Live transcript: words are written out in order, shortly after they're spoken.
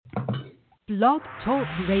Blog Talk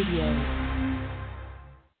Radio.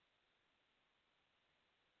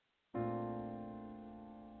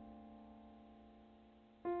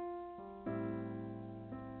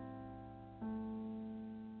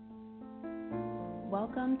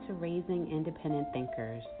 Welcome to Raising Independent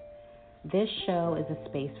Thinkers. This show is a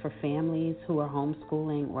space for families who are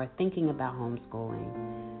homeschooling or thinking about homeschooling.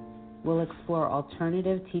 We'll explore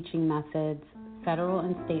alternative teaching methods, federal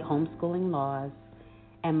and state homeschooling laws,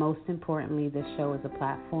 and most importantly, this show is a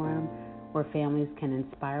platform where families can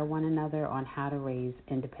inspire one another on how to raise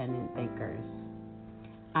independent thinkers.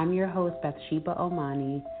 I'm your host, Bathsheba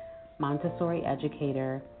Omani, Montessori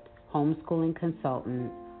educator, homeschooling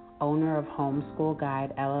consultant, owner of Homeschool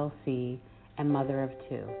Guide LLC, and mother of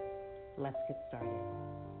two. Let's get started.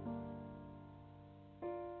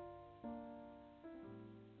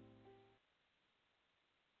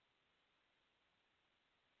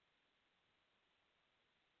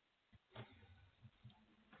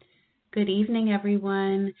 Good evening,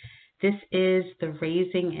 everyone. This is the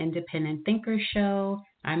Raising Independent Thinkers show.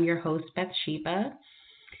 I'm your host, Bathsheba.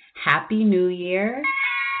 Happy New Year.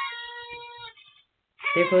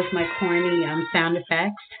 There goes my corny sound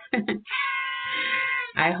effects.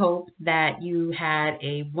 I hope that you had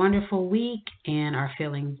a wonderful week and are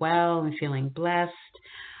feeling well and feeling blessed.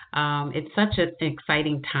 It's such an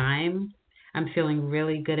exciting time. I'm feeling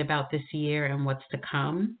really good about this year and what's to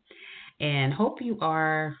come, and hope you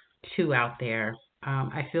are too out there.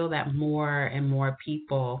 I feel that more and more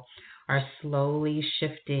people are slowly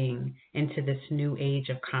shifting into this new age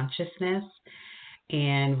of consciousness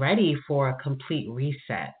and ready for a complete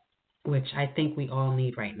reset, which I think we all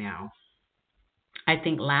need right now. I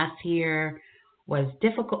think last year was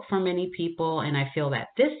difficult for many people, and I feel that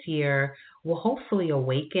this year will hopefully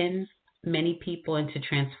awaken many people into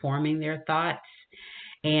transforming their thoughts.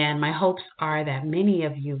 And my hopes are that many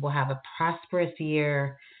of you will have a prosperous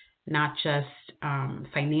year, not just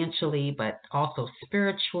financially, but also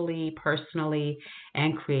spiritually, personally,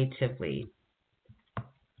 and creatively.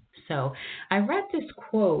 So I read this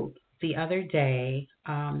quote the other day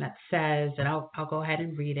that says, and I'll go ahead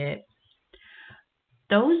and read it.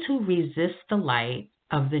 Those who resist the light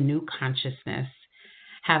of the new consciousness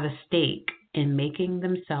have a stake in making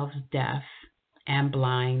themselves deaf and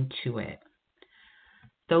blind to it.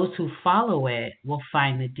 Those who follow it will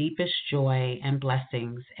find the deepest joy and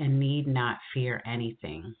blessings and need not fear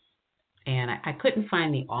anything. And I couldn't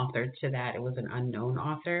find the author to that. It was an unknown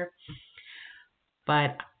author.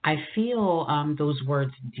 But I feel those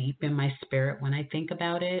words deep in my spirit when I think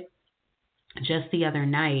about it. Just the other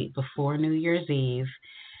night before New Year's Eve,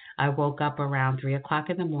 I woke up around 3 o'clock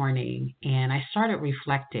in the morning and I started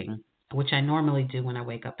reflecting, which I normally do when I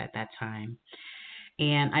wake up at that time.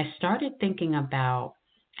 And I started thinking about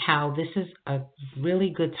how this is a really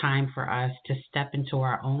good time for us to step into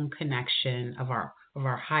our own connection of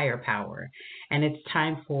our higher power. And it's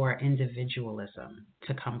time for individualism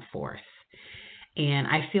to come forth. And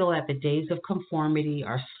I feel that the days of conformity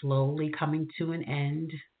are slowly coming to an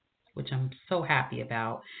end, which I'm so happy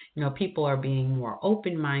about. You know, people are being more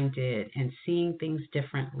open-minded and seeing things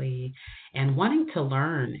differently and wanting to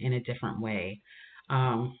learn in a different way.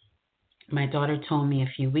 My daughter told me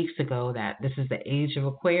a few weeks ago that this is the age of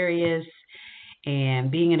Aquarius, and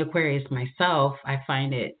being an Aquarius myself, I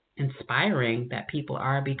find it inspiring that people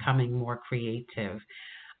are becoming more creative,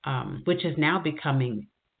 which is now becoming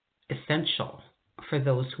essential for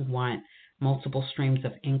those who want multiple streams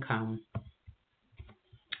of income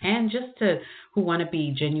and just who want to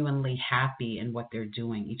be genuinely happy in what they're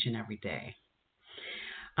doing each and every day.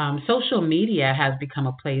 Social media has become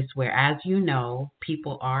a place where, as you know,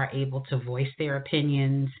 people are able to voice their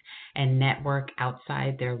opinions and network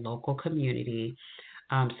outside their local community.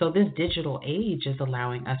 So this digital age is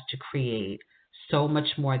allowing us to create so much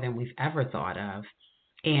more than we've ever thought of.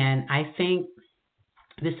 And I think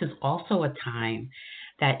this is also a time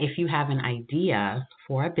that if you have an idea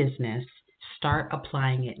for a business, start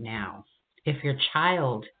applying it now. If your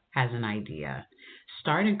child has an idea,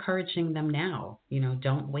 start encouraging them now.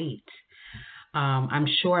 Don't wait. I'm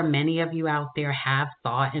sure many of you out there have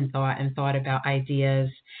thought about ideas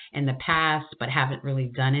in the past, but haven't really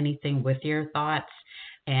done anything with your thoughts.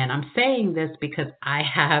 And I'm saying this because I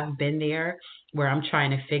have been there where I'm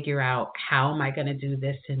trying to figure out how am I going to do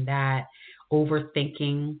this and that,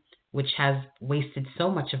 overthinking, which has wasted so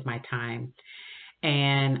much of my time.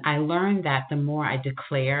 And I learned that the more I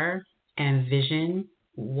declare and vision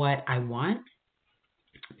what I want,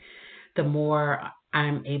 the more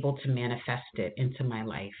I'm able to manifest it into my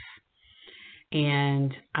life.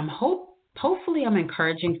 And hopefully I'm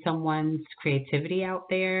encouraging someone's creativity out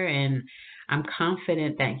there, and I'm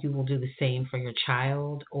confident that you will do the same for your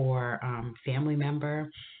child or family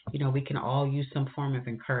member. We can all use some form of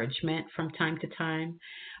encouragement from time to time.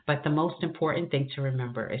 But the most important thing to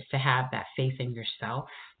remember is to have that faith in yourself,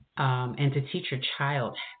 and to teach your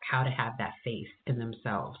child how to have that faith in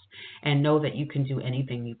themselves and know that you can do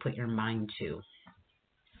anything you put your mind to.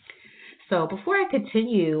 So, before I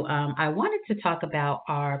continue, I wanted to talk about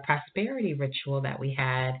our prosperity ritual that we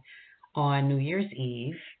had on New Year's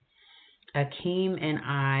Eve. Akeem and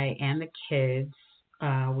I and the kids,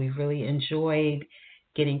 we really enjoyed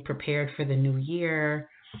getting prepared for the new year,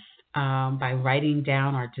 by writing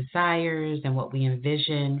down our desires and what we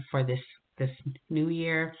envision for this new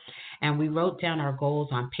year. And we wrote down our goals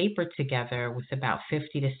on paper together with about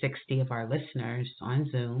 50 to 60 of our listeners on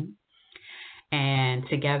Zoom. And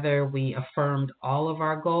together we affirmed all of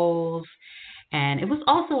our goals. And it was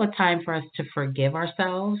also a time for us to forgive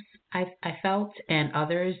ourselves, I felt, and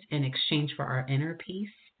others in exchange for our inner peace.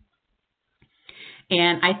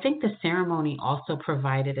 And I think the ceremony also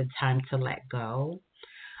provided a time to let go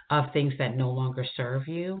of things that no longer serve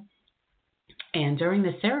you. And during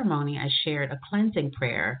the ceremony, I shared a cleansing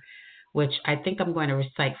prayer, which I think I'm going to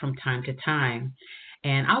recite from time to time.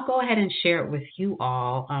 And I'll go ahead and share it with you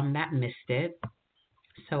all that missed it.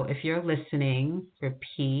 So if you're listening,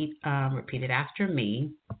 repeat it after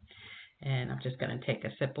me. And I'm just going to take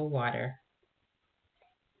a sip of water.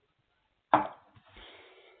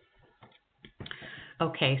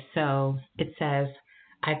 Okay, so it says,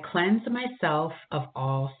 I cleanse myself of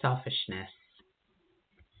all selfishness,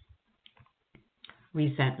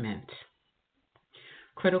 resentment,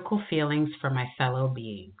 critical feelings for my fellow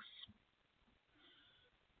beings,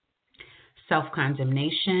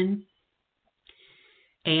 self-condemnation,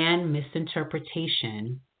 and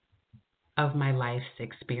misinterpretation of my life's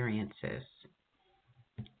experiences.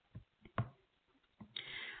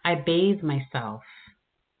 I bathe myself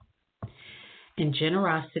in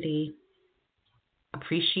generosity,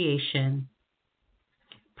 appreciation,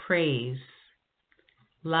 praise,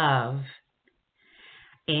 love,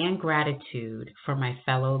 and gratitude for my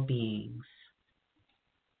fellow beings,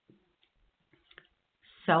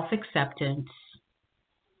 self-acceptance,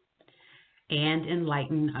 and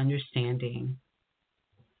enlightened understanding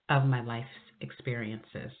of my life's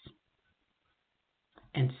experiences.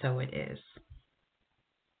 And so it is.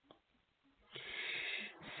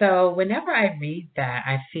 So whenever I read that,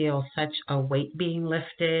 I feel such a weight being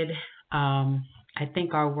lifted. I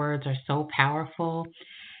think our words are so powerful,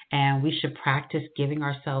 and we should practice giving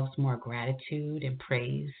ourselves more gratitude and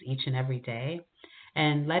praise each and every day,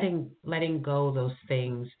 and letting go those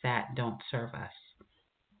things that don't serve us.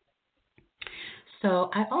 So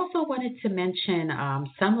I also wanted to mention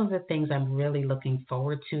some of the things I'm really looking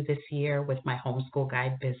forward to this year with my homeschool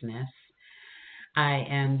guide business. I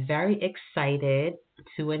am very excited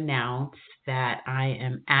to announce that I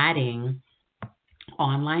am adding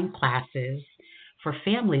online classes for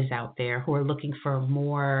families out there who are looking for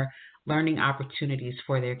more learning opportunities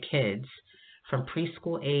for their kids from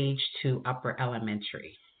preschool age to upper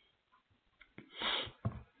elementary.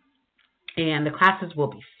 And the classes will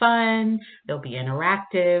be fun, they'll be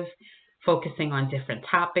interactive, focusing on different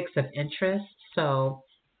topics of interest. So,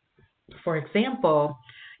 for example,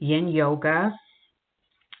 yin yoga,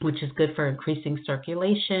 which is good for increasing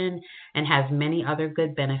circulation and has many other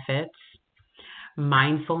good benefits,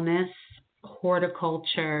 mindfulness,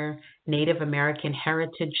 horticulture, Native American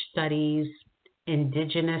heritage studies,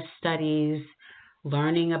 indigenous studies,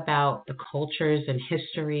 learning about the cultures and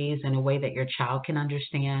histories in a way that your child can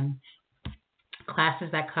understand. Classes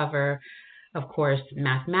that cover, of course,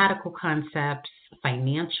 mathematical concepts,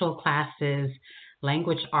 financial classes,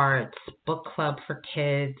 language arts, book club for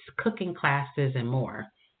kids, cooking classes, and more.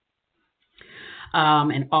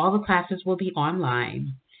 And all the classes will be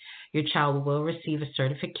online. Your child will receive a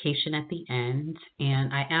certification at the end,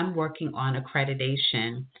 and I am working on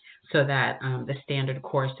accreditation so that the standard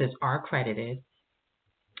courses are accredited.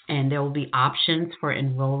 And there will be options for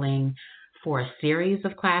enrolling for a series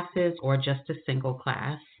of classes or just a single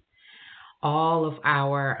class. All of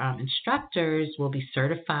our instructors will be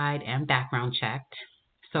certified and background checked.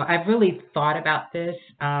 So I've really thought about this,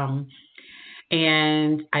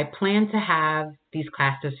 and I plan to have these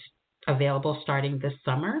classes available starting this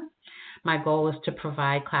summer. My goal is to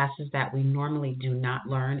provide classes that we normally do not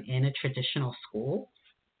learn in a traditional school.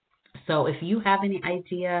 So if you have any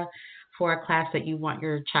idea for a class that you want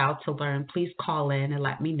your child to learn, please call in and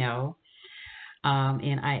let me know.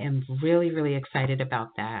 And I am really, really excited about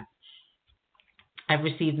that. I've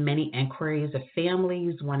received many inquiries of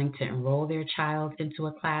families wanting to enroll their child into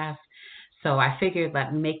a class. So I figured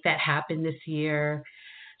let me make that happen this year.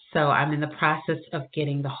 So I'm in the process of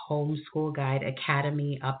getting the Homeschool Guide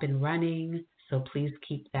Academy up and running. So please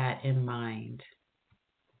keep that in mind.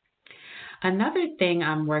 Another thing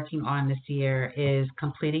I'm working on this year is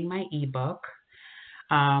completing my ebook,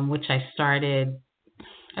 which I started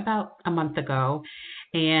about a month ago,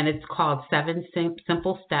 and it's called Seven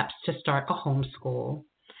Simple Steps to Start a Homeschool,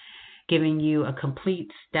 giving you a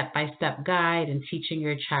complete step by step guide and teaching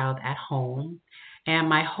your child at home. And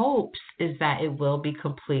my hopes is that it will be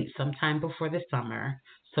complete sometime before the summer.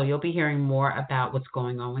 So you'll be hearing more about what's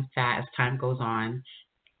going on with that as time goes on.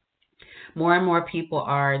 More and more people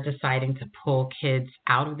are deciding to pull kids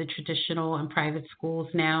out of the traditional and private schools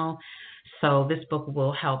now. So this book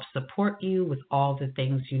will help support you with all the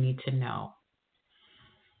things you need to know.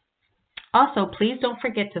 Also, please don't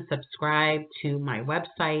forget to subscribe to my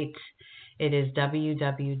website. It is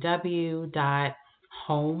www.home-schoolguide,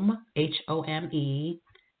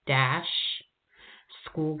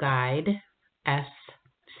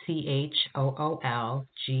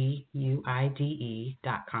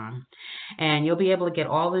 schoolguide.com. And you'll be able to get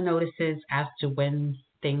all the notices as to when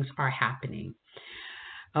things are happening.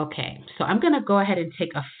 Okay, so I'm going to go ahead and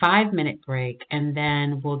take a 5-minute break, and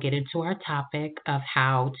then we'll get into our topic of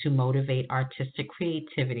how to motivate artistic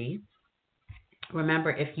creativity.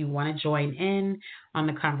 Remember, if you want to join in on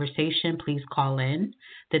the conversation, please call in.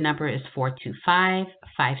 The number is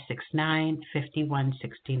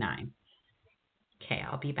 425-569-5169. Okay,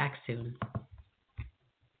 I'll be back soon.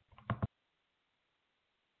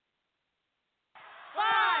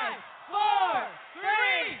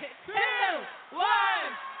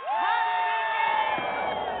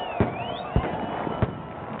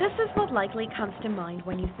 This is what likely comes to mind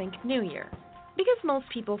when you think New Year. Because most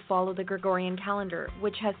people follow the Gregorian calendar,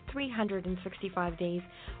 which has 365 days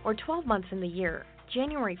or 12 months in the year,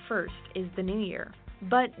 January 1st is the New Year.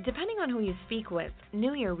 But depending on who you speak with,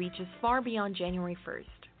 New Year reaches far beyond January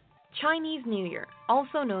 1st. Chinese New Year,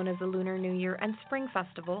 also known as the Lunar New Year and Spring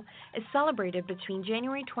Festival, is celebrated between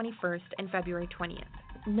January 21st and February 20th.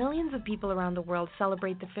 Millions of people around the world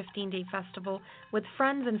celebrate the 15-day festival with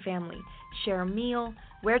friends and family, share a meal,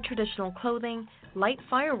 wear traditional clothing, light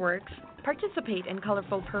fireworks, participate in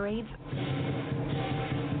colorful parades,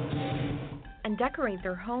 and decorate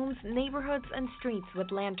their homes, neighborhoods, and streets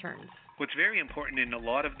with lanterns. What's very important in a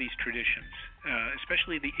lot of these traditions,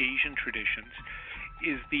 especially the Asian traditions,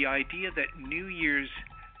 is the idea that New Year's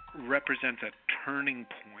represents a turning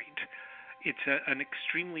point. It's an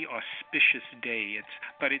extremely auspicious day.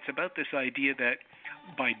 But it's about this idea that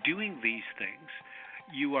by doing these things,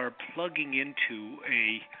 you are plugging into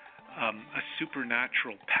a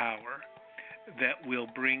supernatural power that will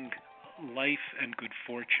bring life and good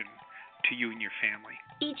fortune to you and your family.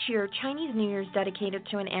 Each year, Chinese New Year is dedicated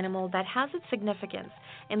to an animal that has its significance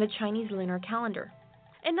in the Chinese lunar calendar.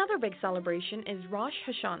 Another big celebration is Rosh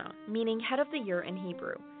Hashanah, meaning head of the year in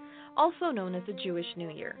Hebrew, also known as the Jewish New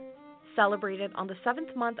Year, celebrated on the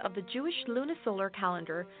 7th month of the Jewish lunisolar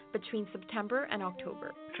calendar between September and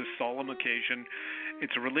October. It's a solemn occasion,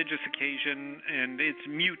 it's a religious occasion, and it's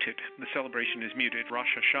muted. The celebration is muted.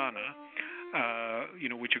 Rosh Hashanah,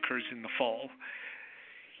 which occurs in the fall,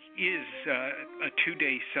 is a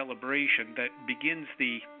 2-day celebration that begins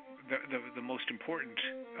the most important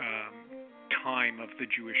time of the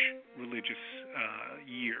Jewish religious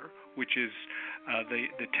year, which is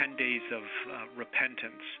the 10 days of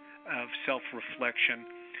repentance, of self-reflection,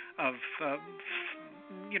 of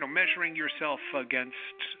measuring yourself against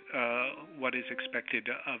what is expected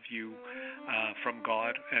of you from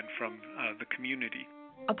God and from the community.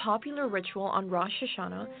 A popular ritual on Rosh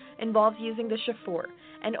Hashanah involves using the shofar,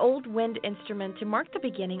 an old wind instrument, to mark the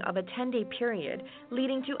beginning of a 10-day period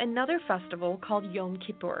leading to another festival called Yom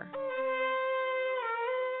Kippur.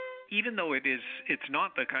 Even though it's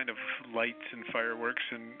not the kind of lights and fireworks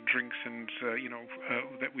and drinks and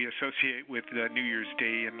that we associate with New Year's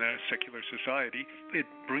Day in a secular society, it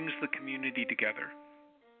brings the community together.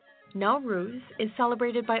 Nowruz is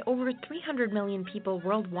celebrated by over 300 million people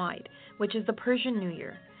worldwide, which is the Persian New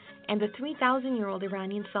Year. And the 3,000-year-old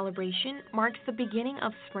Iranian celebration marks the beginning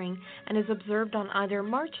of spring and is observed on either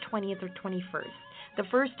March 20th or 21st, the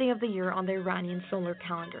first day of the year on the Iranian solar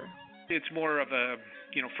calendar. It's more of a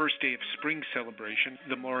first day of spring celebration.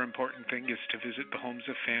 The more important thing is to visit the homes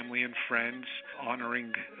of family and friends,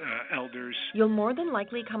 honoring elders. You'll more than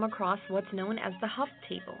likely come across what's known as the Huff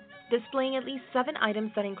Table, displaying at least 7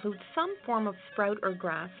 items that include some form of sprout or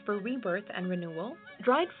grass for rebirth and renewal,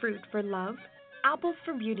 dried fruit for love, apples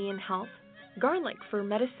for beauty and health, garlic for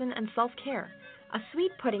medicine and self-care, a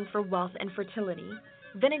sweet pudding for wealth and fertility,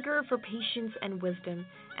 vinegar for patience and wisdom,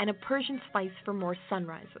 and a Persian spice for more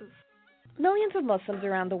sunrises. Millions of Muslims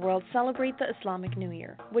around the world celebrate the Islamic New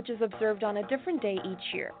Year, which is observed on a different day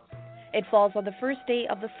each year. It falls on the first day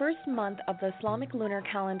of the first month of the Islamic lunar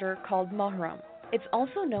calendar called Muharram. It's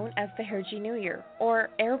also known as the Hijri New Year, or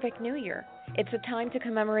Arabic New Year. It's a time to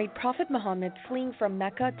commemorate Prophet Muhammad fleeing from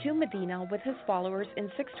Mecca to Medina with his followers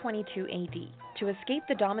in 622 AD to escape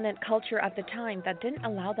the dominant culture at the time that didn't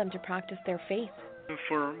allow them to practice their faith.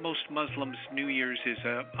 For most Muslims, New Year's is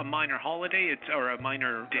a minor holiday, or a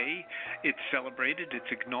minor day. It's celebrated,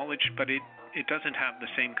 it's acknowledged, but it doesn't have the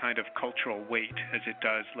same kind of cultural weight as it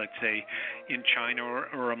does, let's say, in China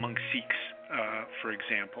or among Sikhs, for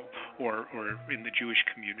example, or in the Jewish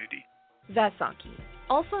community. Vaisakhi,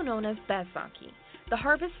 also known as Baisakhi, the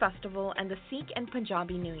harvest festival and the Sikh and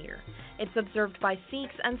Punjabi New Year. It's observed by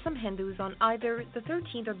Sikhs and some Hindus on either the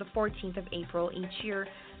 13th or the 14th of April each year,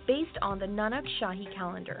 based on the Nanak Shahi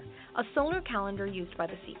calendar, a solar calendar used by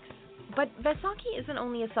the Sikhs. But Vaisakhi isn't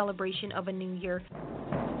only a celebration of a new year.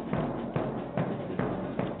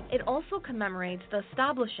 It also commemorates the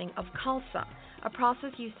establishing of Khalsa, a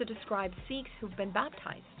process used to describe Sikhs who've been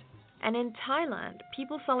baptized. And in Thailand,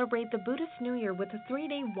 people celebrate the Buddhist New Year with a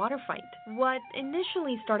 3-day water fight. What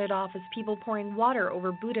initially started off as people pouring water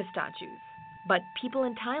over Buddha statues. But people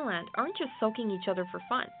in Thailand aren't just soaking each other for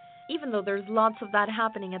fun, even though there's lots of that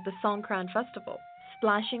happening at the Songkran festival.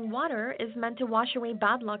 Splashing water is meant to wash away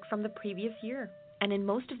bad luck from the previous year. And in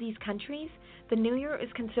most of these countries, the New Year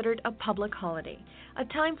is considered a public holiday, a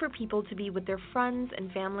time for people to be with their friends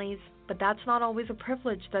and families, but that's not always a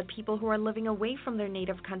privilege that people who are living away from their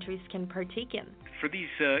native countries can partake in. For these,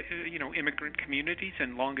 immigrant communities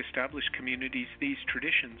and long-established communities, these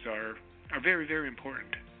traditions are very, very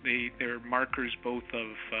important. They're markers both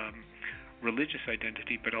of religious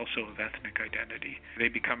identity, but also of ethnic identity. They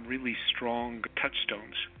become really strong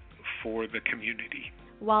touchstones for the community.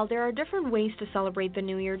 While there are different ways to celebrate the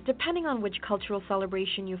New Year depending on which cultural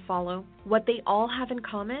celebration you follow, what they all have in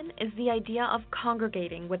common is the idea of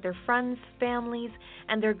congregating with their friends, families,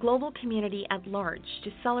 and their global community at large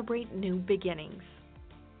to celebrate new beginnings.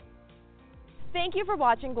 Thank you for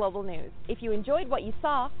watching Global News. If you enjoyed what you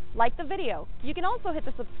saw, like the video. You can also hit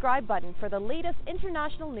the subscribe button for the latest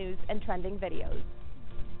international news and trending videos.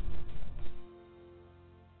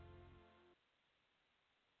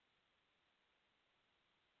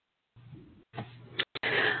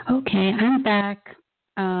 Okay, I'm back.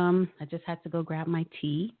 I just had to go grab my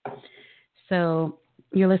tea. So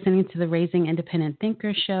you're listening to the Raising Independent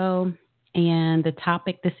Thinkers show, and the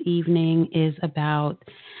topic this evening is about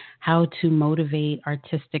how to motivate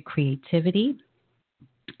artistic creativity.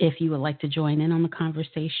 If you would like to join in on the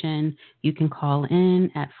conversation, you can call in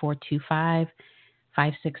at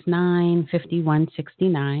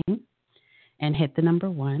 425-569-5169 and hit the number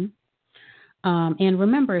 1. And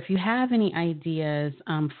remember, if you have any ideas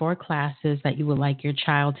for classes that you would like your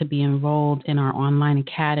child to be enrolled in our online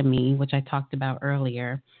academy, which I talked about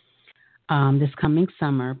earlier, this coming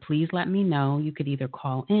summer, please let me know. You could either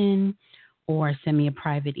call in or send me a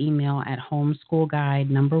private email at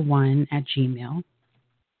homeschoolguide1@gmail.com.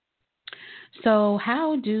 So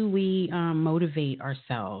how do we motivate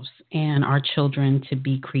ourselves and our children to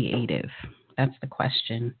be creative? That's the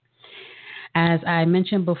question. As I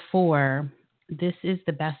mentioned before, this is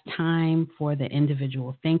the best time for the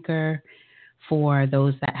individual thinker, for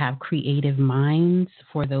those that have creative minds,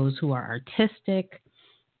 for those who are artistic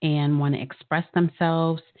and want to express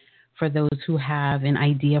themselves, for those who have an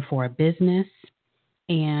idea for a business.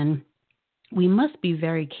 And we must be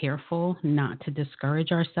very careful not to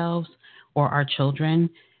discourage ourselves or our children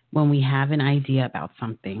when we have an idea about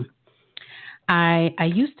something. I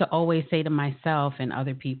used to always say to myself and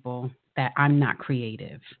other people that I'm not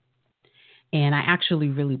creative. And I actually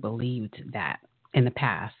really believed that in the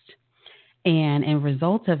past. And in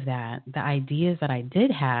result of that, the ideas that I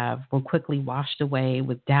did have were quickly washed away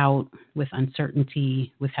with doubt, with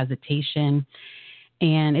uncertainty, with hesitation.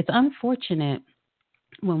 And it's unfortunate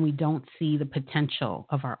when we don't see the potential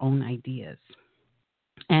of our own ideas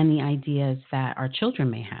and the ideas that our children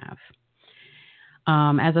may have.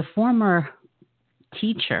 As a former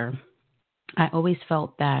teacher, I always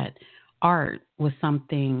felt that art was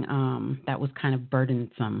something that was kind of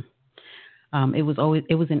burdensome. It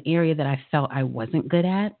was an area that I felt I wasn't good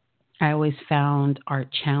at. I always found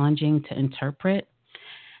art challenging to interpret.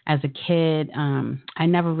 As a kid, I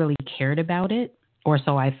never really cared about it, or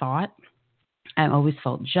so I thought. I always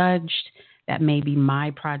felt judged that maybe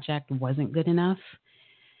my project wasn't good enough.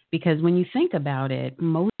 Because when you think about it,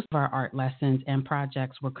 most of our art lessons and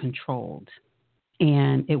projects were controlled,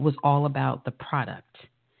 and it was all about the product.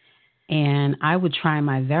 And I would try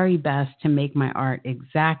my very best to make my art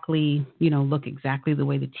exactly, look exactly the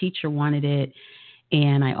way the teacher wanted it.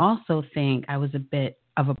 And I also think I was a bit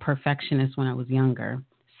of a perfectionist when I was younger.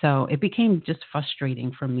 So it became just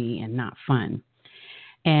frustrating for me and not fun.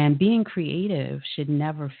 And being creative should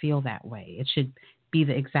never feel that way. It should be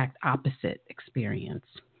the exact opposite experience.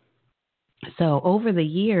 So over the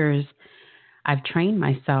years, I've trained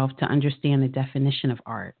myself to understand the definition of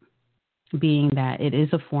art, being that it is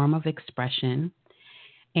a form of expression.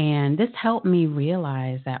 And this helped me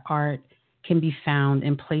realize that art can be found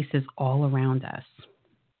in places all around us.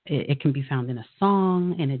 It can be found in a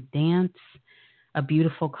song, in a dance, a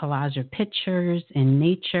beautiful collage of pictures, in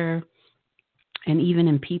nature, and even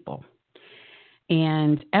in people.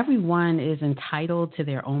 And everyone is entitled to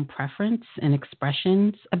their own preference and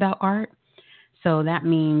expressions about art. So that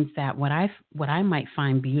means that what I might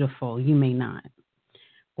find beautiful, you may not.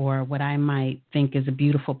 Or what I might think is a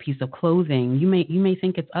beautiful piece of clothing, you may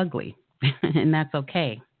think it's ugly, and that's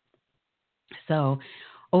okay. So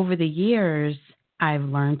over the years, I've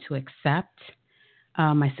learned to accept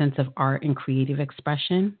my sense of art and creative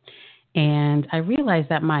expression. And I realize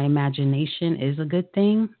that my imagination is a good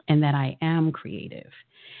thing and that I am creative.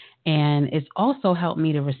 And it's also helped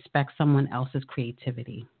me to respect someone else's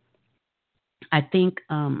creativity. I think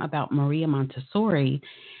about Maria Montessori,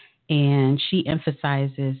 and she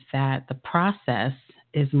emphasizes that the process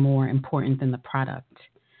is more important than the product.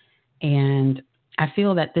 And I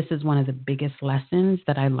feel that this is one of the biggest lessons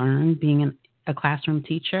that I learned being a classroom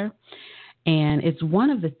teacher. And it's one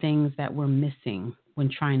of the things that we're missing when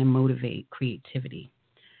trying to motivate creativity.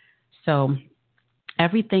 So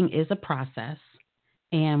everything is a process,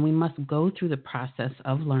 and we must go through the process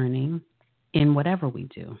of learning in whatever we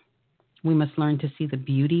do. We must learn to see the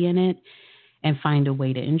beauty in it and find a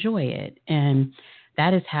way to enjoy it. And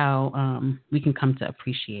that is how we can come to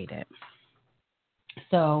appreciate it.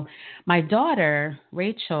 So my daughter,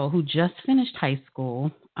 Rachel, who just finished high school,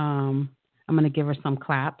 I'm going to give her some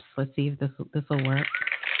claps. Let's see if this will work.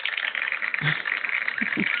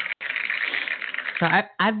 So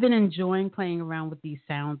I've been enjoying playing around with these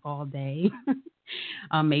sounds all day,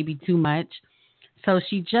 maybe too much. So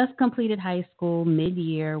she just completed high school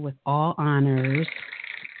mid-year with all honors.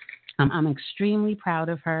 I'm extremely proud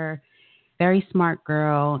of her. Very smart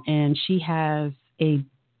girl, and she has a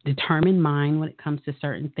determined mind when it comes to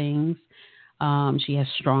certain things. She has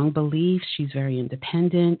strong beliefs. She's very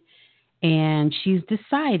independent, and she's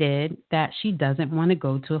decided that she doesn't want to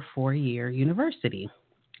go to a 4-year university.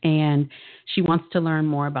 And she wants to learn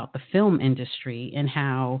more about the film industry and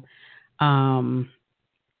how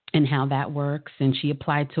that works. And she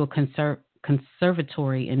applied to a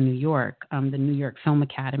conservatory in New York, the New York Film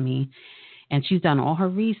Academy. And she's done all her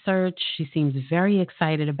research. She seems very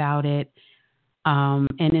excited about it. And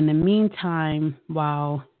in the meantime,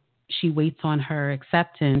 while she waits on her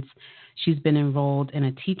acceptance, she's been enrolled in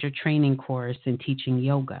a teacher training course in teaching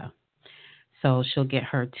yoga. So she'll get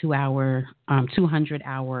her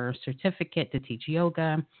 200-hour certificate to teach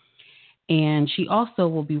yoga. And she also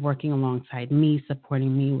will be working alongside me,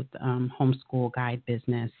 supporting me with the homeschool guide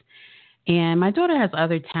business. And my daughter has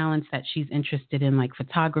other talents that she's interested in, like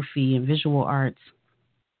photography and visual arts,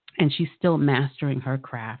 and she's still mastering her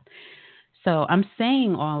craft. So I'm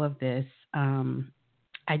saying all of this.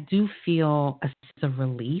 I do feel a sense of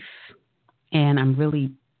relief, and I'm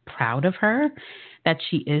really proud of her that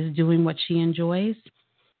she is doing what she enjoys,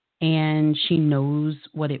 and she knows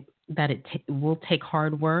that it will take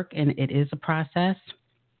hard work, and it is a process.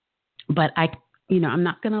 But I'm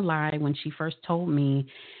not going to lie. When she first told me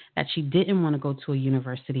that she didn't want to go to a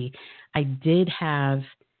university, I did have,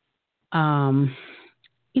 a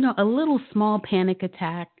little small panic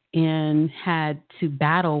attack and had to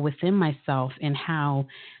battle within myself in how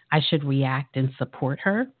I should react and support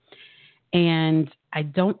her. And I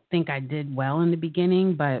don't think I did well in the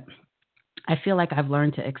beginning, but I feel like I've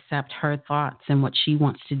learned to accept her thoughts and what she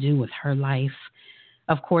wants to do with her life.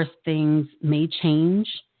 Of course, things may change,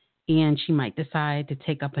 and she might decide to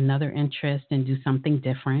take up another interest and do something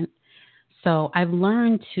different. So I've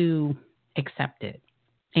learned to accept it,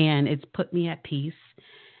 and it's put me at peace.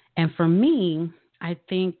 And for me, I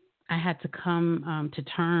think I had to come to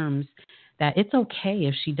terms that it's okay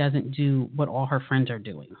if she doesn't do what all her friends are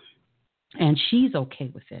doing. And she's okay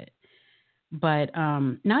with it. But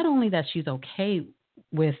not only that she's okay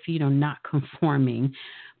with, not conforming,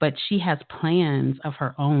 but she has plans of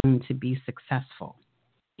her own to be successful.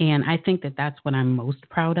 And I think that that's what I'm most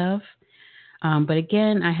proud of. But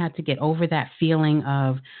again, I had to get over that feeling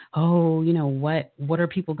of, what are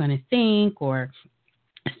people going to think? Or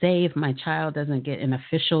say if my child doesn't get an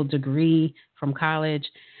official degree from college,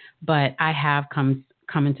 but I have come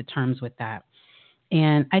into terms with that.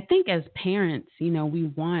 And I think as parents, we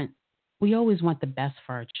always want the best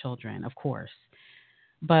for our children, of course,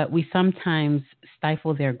 but we sometimes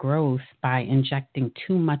stifle their growth by injecting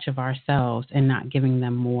too much of ourselves and not giving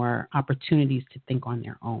them more opportunities to think on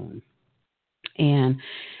their own. And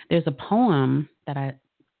there's a poem that I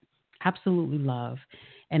absolutely love,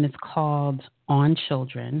 and it's called On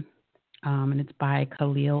Children, and it's by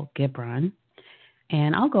Khalil Gibran.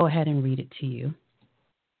 And I'll go ahead and read it to you.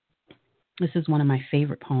 This is one of my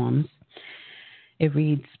favorite poems. It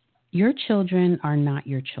reads, "Your children are not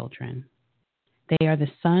your children. They are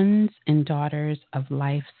the sons and daughters of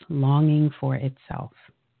life's longing for itself.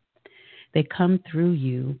 They come through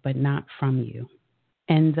you, but not from you.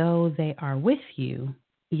 And though they are with you,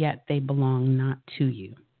 yet they belong not to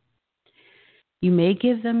you. You may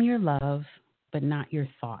give them your love, but not your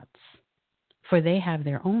thoughts, for they have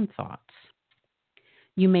their own thoughts.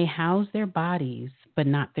 You may house their bodies, but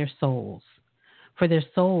not their souls, for their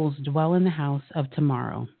souls dwell in the house of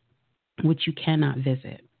tomorrow, which you cannot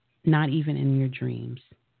visit, not even in your dreams.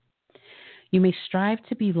 You may strive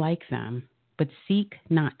to be like them, but seek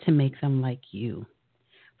not to make them like you,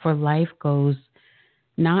 for life goes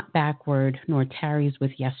not backward nor tarries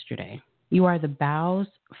with yesterday. You are the bows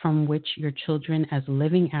from which your children as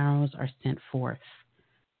living arrows are sent forth.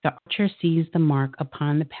 The archer sees the mark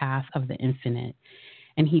upon the path of the infinite,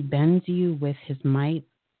 and he bends you with his might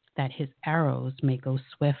that his arrows may go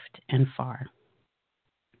swift and far."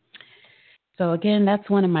 So again, that's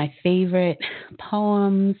one of my favorite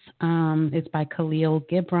poems. It's by Khalil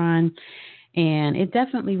Gibran, and it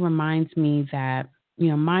definitely reminds me that,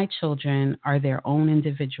 my children are their own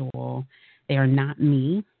individual. They are not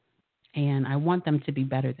me, and I want them to be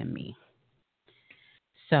better than me.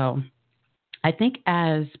 So I think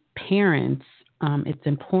as parents, it's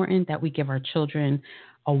important that we give our children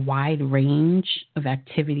a wide range of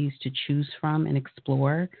activities to choose from and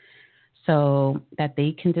explore so that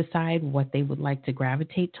they can decide what they would like to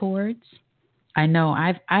gravitate towards. I know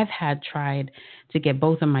I've had tried to get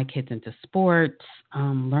both of my kids into sports,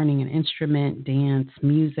 learning an instrument, dance,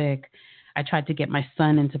 music. I tried to get my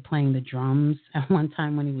son into playing the drums at one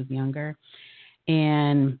time when he was younger.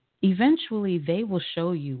 And eventually they will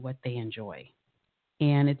show you what they enjoy.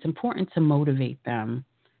 And it's important to motivate them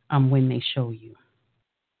when they show you.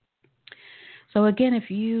 So again, if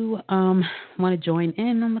you want to join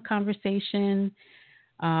in on the conversation,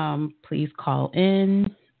 please call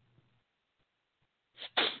in.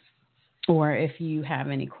 Or if you have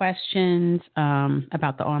any questions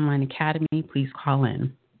about the online academy, please call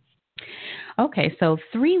in. Okay, so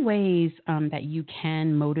 3 ways that you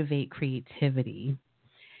can motivate creativity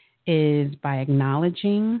is by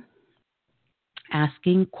acknowledging,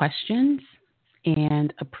 asking questions,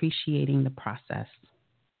 and appreciating the process.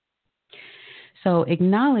 So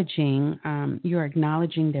acknowledging, you're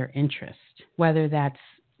acknowledging their interest, whether that's,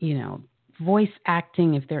 voice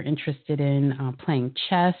acting, if they're interested in playing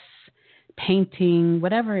chess, painting,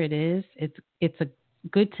 whatever it is, it's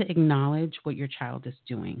good to acknowledge what your child is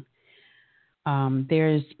doing.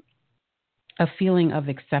 There's a feeling of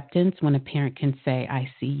acceptance when a parent can say,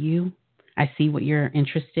 "I see you, I see what you're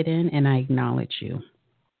interested in, and I acknowledge you."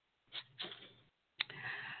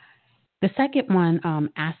 The second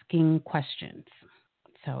one, asking questions.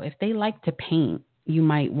 So if they like to paint, you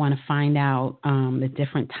might want to find out the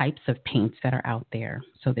different types of paints that are out there.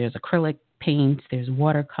 So there's acrylic paints, there's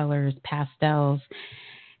watercolors, pastels,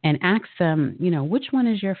 and ask them, which one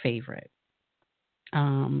is your favorite?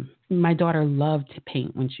 My daughter loved to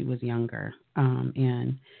paint when she was younger,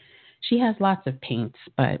 and she has lots of paints,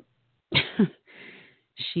 but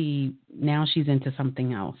now she's into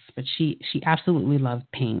something else. But she absolutely loved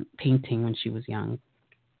painting when she was young.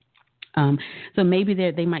 So maybe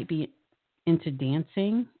they might be into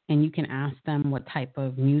dancing, and you can ask them what type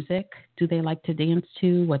of music do they like to dance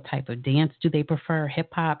to, what type of dance do they prefer,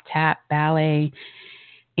 hip hop, tap, ballet.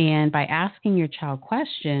 And by asking your child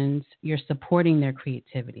questions, you're supporting their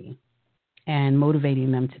creativity and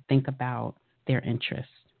motivating them to think about their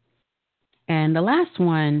interests. And the last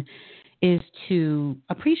one is to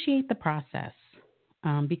appreciate the process,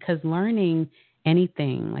 because learning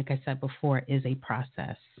anything, like I said before, is a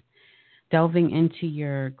process. Delving into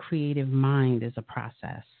your creative mind is a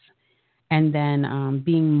process. And then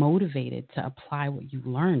being motivated to apply what you've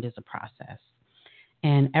learned is a process.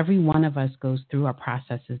 And every one of us goes through our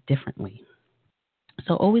processes differently.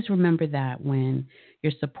 So always remember that when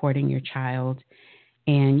you're supporting your child,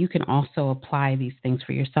 and you can also apply these things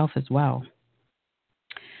for yourself as well.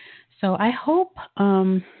 So I hope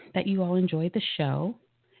that you all enjoyed the show.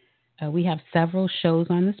 We have several shows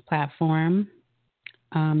on this platform.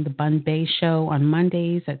 The Bun Bay Show on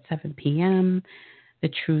Mondays at 7 p.m., The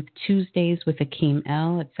Truth Tuesdays with Akeem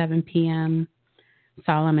L. at 7 p.m.,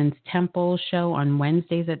 Solomon's Temple Show on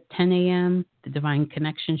Wednesdays at 10 a.m., The Divine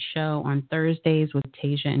Connection Show on Thursdays with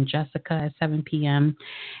Tasia and Jessica at 7 p.m.,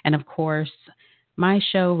 and of course, my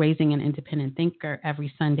show, Raising an Independent Thinker,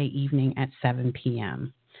 every Sunday evening at 7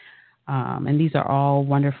 p.m. And these are all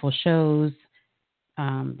wonderful shows.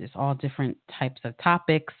 There's all different types of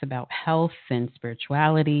topics about health and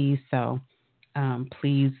spirituality. So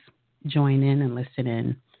please join in and listen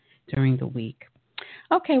in during the week.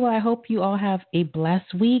 Okay, well, I hope you all have a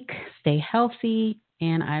blessed week. Stay healthy,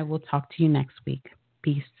 and I will talk to you next week.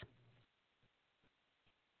 Peace.